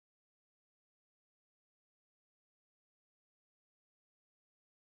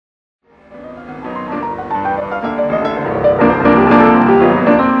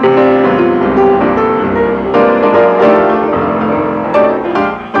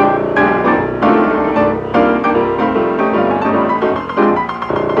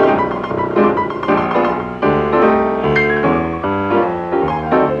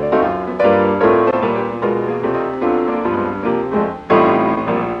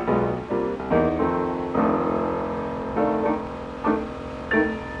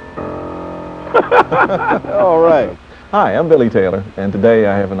All right. Hi, I'm Billy Taylor, and today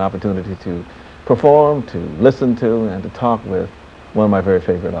I have an opportunity to perform, to listen to, and to talk with one of my very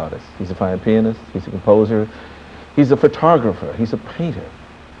favorite artists. He's a fine pianist, he's a composer, he's a photographer, he's a painter.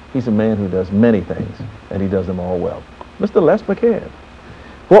 He's a man who does many things, and he does them all well. Mr. Les McCann.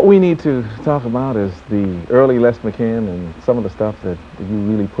 What we need to talk about is the early Les McCann and some of the stuff that you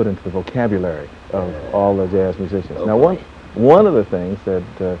really put into the vocabulary of all the jazz musicians. Oh, now, boy. one of the things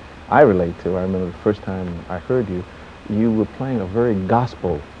that I relate to, I remember the first time I heard you, you were playing a very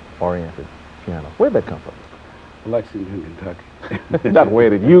gospel-oriented piano. Where'd that come from? Lexington, Kentucky. Not where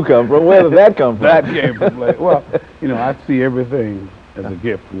did you come from, where did that come from? That came from, well, you know, I see everything as a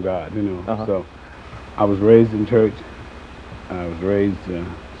gift from God, you know. So I was raised in church. I was raised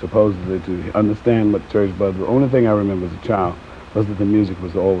supposedly to understand what church was. The only thing I remember as a child was that the music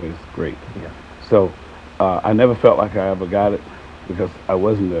was always great. Yeah. So I never felt like I ever got it because I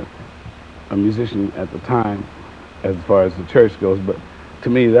wasn't a musician at the time as far as the church goes, but to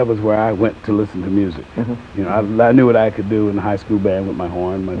me that was where I went to listen to music. You know, I knew what I could do in the high school band with my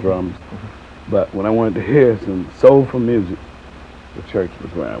horn, my drums, but when I wanted to hear some soulful music, the church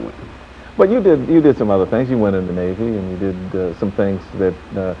was where I went. But you did some other things. You went in the Navy, and you did some things that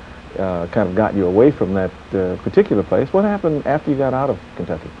kind of got you away from that particular place. What happened after you got out of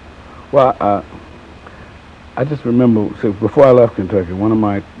Kentucky? Well, I just remember, so before I left Kentucky, one of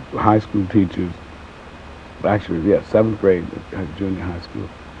my high school teachers, actually, yeah, 7th grade, junior high school,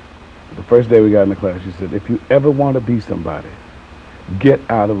 the first day we got in the class, she said, if you ever want to be somebody, get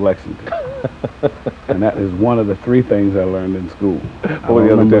out of Lexington. And that is one of the 3 things I learned in school. I don't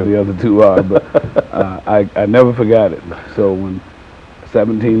remember the other 2 are, but I never forgot it. So when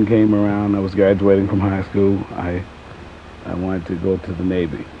 17 came around, I was graduating from high school, I wanted to go to the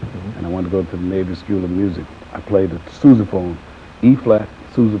Navy. And I wanted to go to the Navy School of Music. I played the sousaphone, E-flat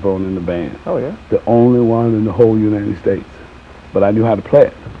sousaphone in the band. Oh, yeah? The only one in the whole United States. But I knew how to play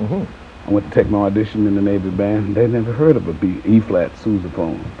it. I went to take my audition in the Navy band. They never heard of a E-flat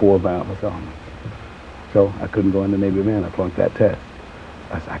sousaphone, 4-valve performance. So I couldn't go in the Navy band. I flunked that test.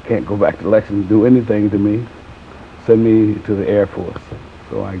 I said, I can't go back to Lexington, do anything to me. Send me to the Air Force.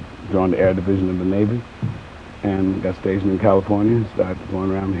 So I joined the Air Division of the Navy and got stationed in California and started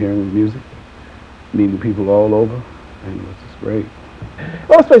going around hearing music, meeting people all over, and it was just great.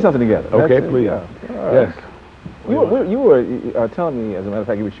 Well, let's play something together. Okay, please. Yes. You were telling me, as a matter of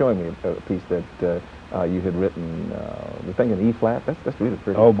fact, you were showing me a piece that you had written, the thing in E-flat. That's really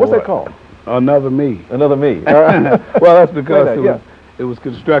pretty. Oh, boy. What's that called? Another Me. Another Me. Well, that's because it was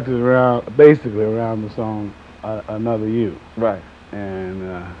constructed basically around the song Another You. Right.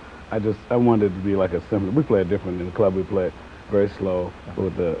 And I wanted it to be like a simple, we play it different in the club. We play it very slow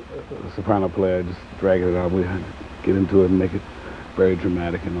with the soprano player just dragging it out. We get into it and make it very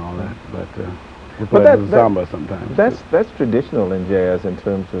dramatic and all that. But we play it as a samba sometimes. That's traditional in jazz in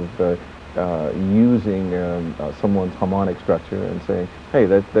terms of using someone's harmonic structure and saying, hey,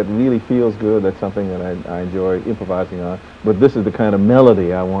 that really feels good, that's something that I enjoy improvising on, but this is the kind of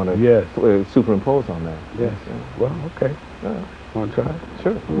melody I want to superimpose on that. Yes. Well, okay. Want to try?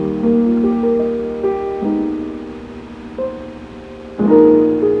 Sure.